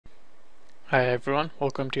Hi everyone,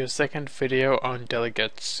 welcome to your second video on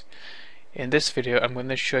delegates. In this video I'm going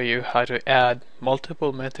to show you how to add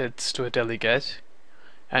multiple methods to a delegate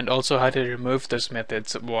and also how to remove those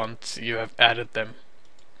methods once you have added them.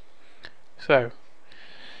 So,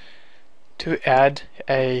 to add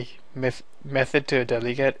a method to a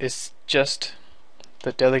delegate is just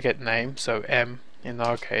the delegate name, so M in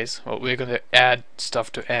our case. Well, we're going to add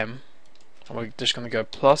stuff to M and we're just going to go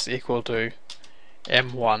plus equal to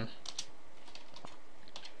M1.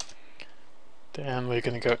 Then we're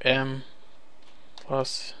going to go M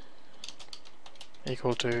plus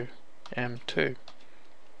equal to M2,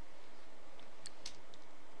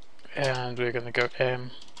 and we're going to go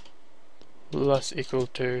M plus equal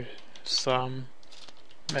to some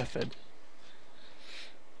method.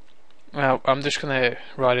 Now I'm just going to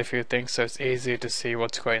write a few things so it's easier to see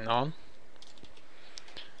what's going on.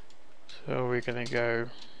 So we're going to go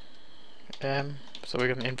M, so we're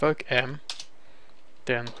going to invoke M,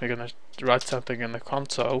 then we're going to write something in the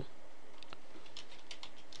console.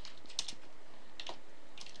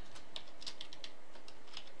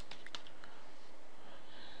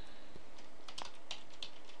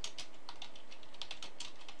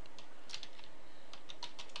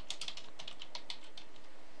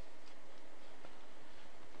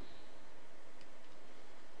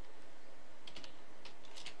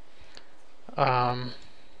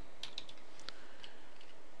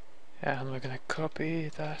 And we're going to copy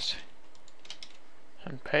that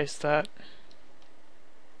and paste that.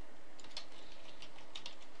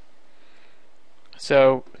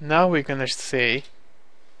 So now we're going to see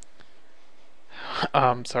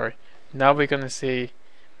now we're going to see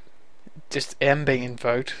just M being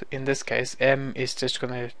invoked. In this case, M is just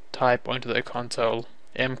going to type onto the console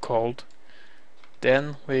M called.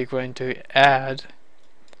 Then we're going to add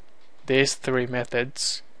these three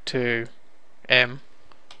methods to M.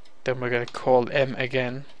 Then we're going to call M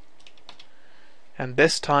again, and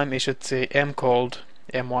this time you should see M called,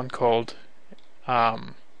 M1 called,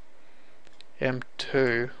 M2,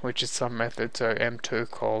 which is some method, so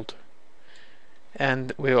M2 called,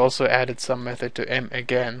 and we also added some method to M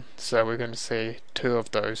again, so we're going to see two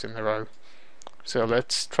of those in a row. So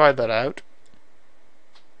let's try that out.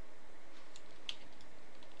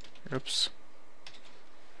 Oops,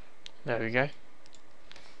 there we go.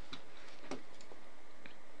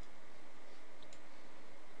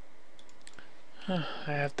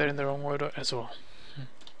 I have that in the wrong order as well.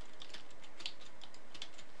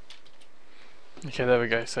 Okay, there we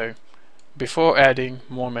go. So before adding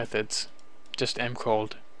more methods, just M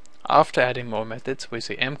called. After adding more methods, we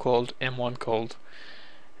see M called, M1 called,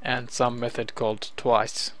 and some method called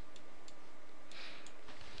twice.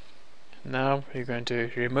 Now we're going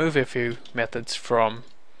to remove a few methods from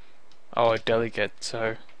our delegate.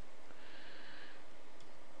 So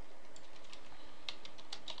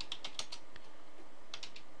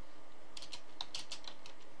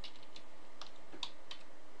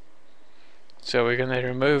we're going to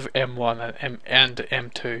remove M1 and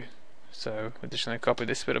M2. So we're just going to copy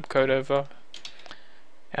this bit of code over,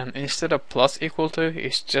 and instead of plus equal to,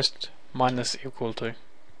 it's just minus equal to.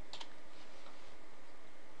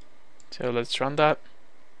 So let's run that.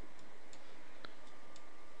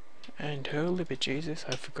 And holy bejesus,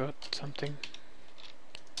 I forgot something.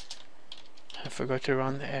 I forgot to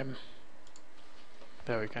run M.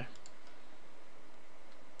 There we go.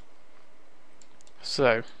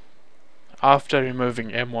 So after removing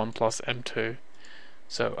M1 plus M2,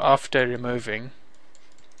 so after removing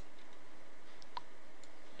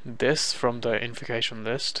this from the invocation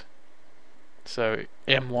list, so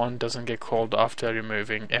M1 doesn't get called after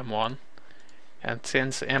removing M1, and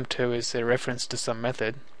since M2 is a reference to some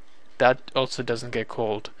method, that also doesn't get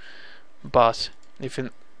called. But if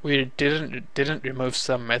we didn't remove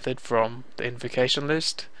some method from the invocation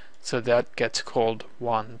list, so that gets called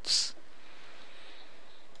once.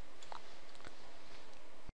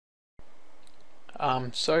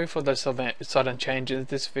 Sorry for the sudden change in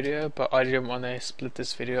this video, but I didn't want to split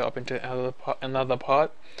this video up into another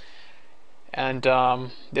part, and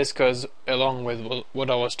this goes along with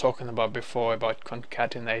what I was talking about before about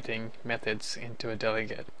concatenating methods into a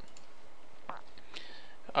delegate.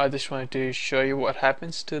 I just wanted to show you what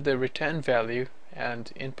happens to the return value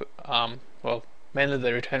and input, well, mainly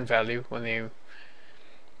the return value when you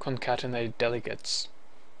concatenate delegates.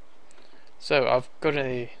 So I've got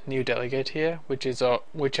a new delegate here, which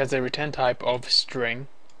has a return type of string,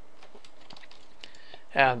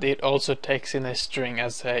 and it also takes in a string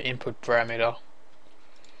as an input parameter.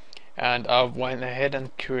 And I went ahead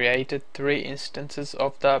and created 3 instances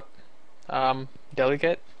of that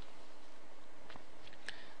delegate.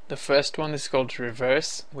 The first one is called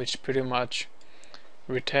reverse, which pretty much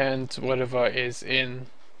returns whatever is in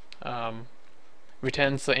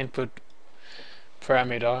returns the input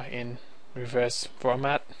parameter in reverse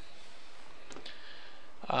format.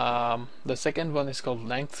 The second one is called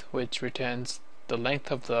length, which returns the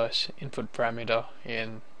length of the input parameter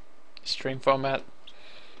in string format.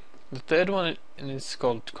 The third one is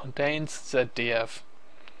called contains ZDF,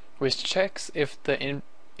 which checks if the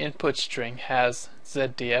input string has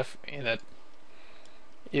ZDF in it.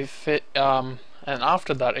 If it and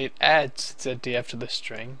after that it adds ZDF to the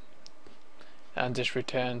string and just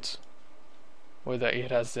returns whether it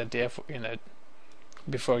has ZDF in it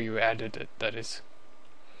before you added it, that is.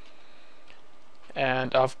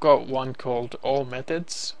 And I've got one called all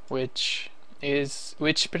methods, which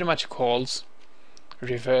pretty much calls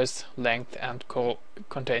reverse, length, and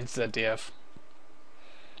contains ZDF.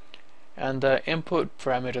 And the input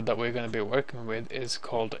parameter that we're going to be working with is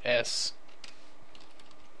called S,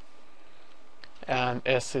 and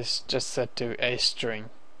S is just set to a string.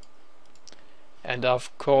 And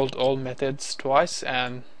I've called all methods twice,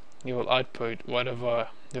 and you will output whatever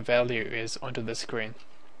the value is onto the screen.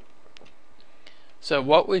 So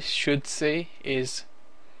what we should see is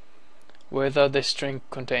whether the string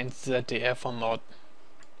contains ZDF or not.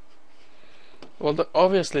 Well,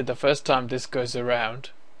 obviously the first time this goes around,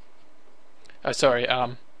 I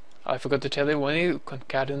forgot to tell you, when you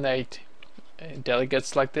concatenate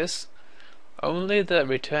delegates like this, only the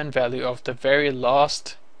return value of the very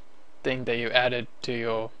last thing that you added to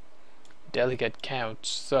your delegate counts.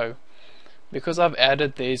 So because I've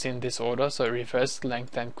added these in this order, so reverse,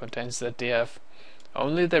 length, and contains ZDF,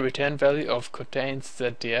 only the return value of contains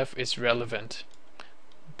ZDF is relevant.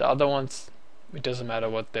 The other ones, it doesn't matter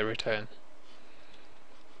what they return.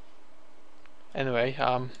 Anyway,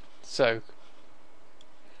 so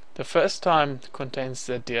the first time contains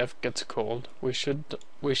ZDF gets called, we should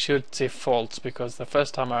see false, because the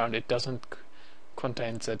first time around it doesn't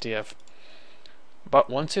contain ZDF. But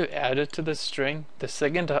once you add it to the string the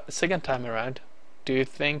second time around, do you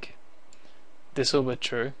think this will be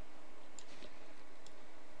true?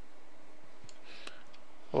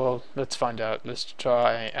 Well, let's find out. Let's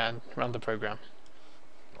try and run the program.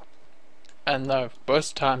 And no,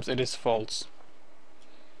 both times it is false.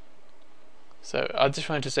 So I just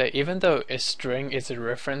wanted to say, even though a string is a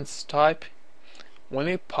reference type, when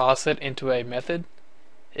you pass it into a method,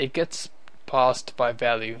 it gets passed by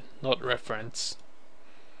value, not reference.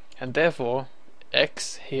 And therefore,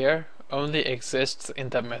 X here only exists in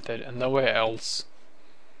that method and nowhere else.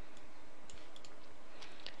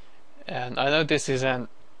 And I know this isn't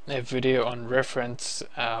a video on reference,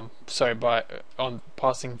 on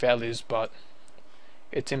passing values, but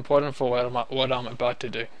it's important for what I'm about to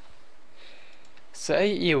do.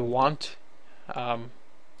 Say you want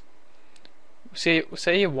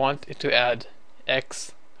say you want it to add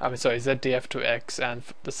ZDF to X, and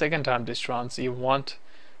the second time this runs you want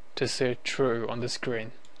to say true on the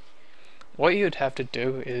screen. What you'd have to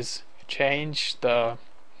do is change the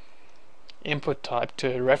input type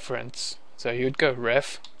to a reference. So you'd go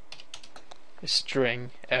ref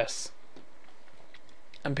string S,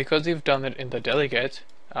 and because you've done it in the delegate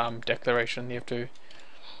declaration, you have to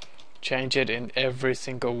change it in every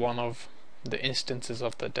single one of the instances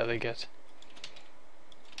of the delegate,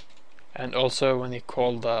 and also when you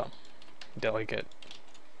call the delegate.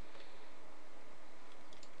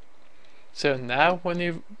 So now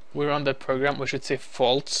when we run the program, we should say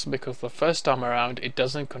false, because the first time around it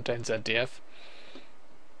doesn't contain ZDF,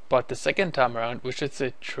 but the second time around we should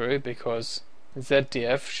say true, because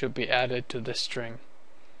ZDF should be added to the string.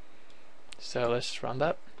 So let's run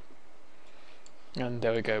that, and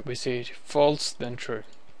there we go, we see false then true.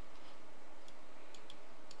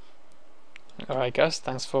 Alright guys,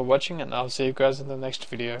 thanks for watching, and I'll see you guys in the next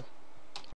video.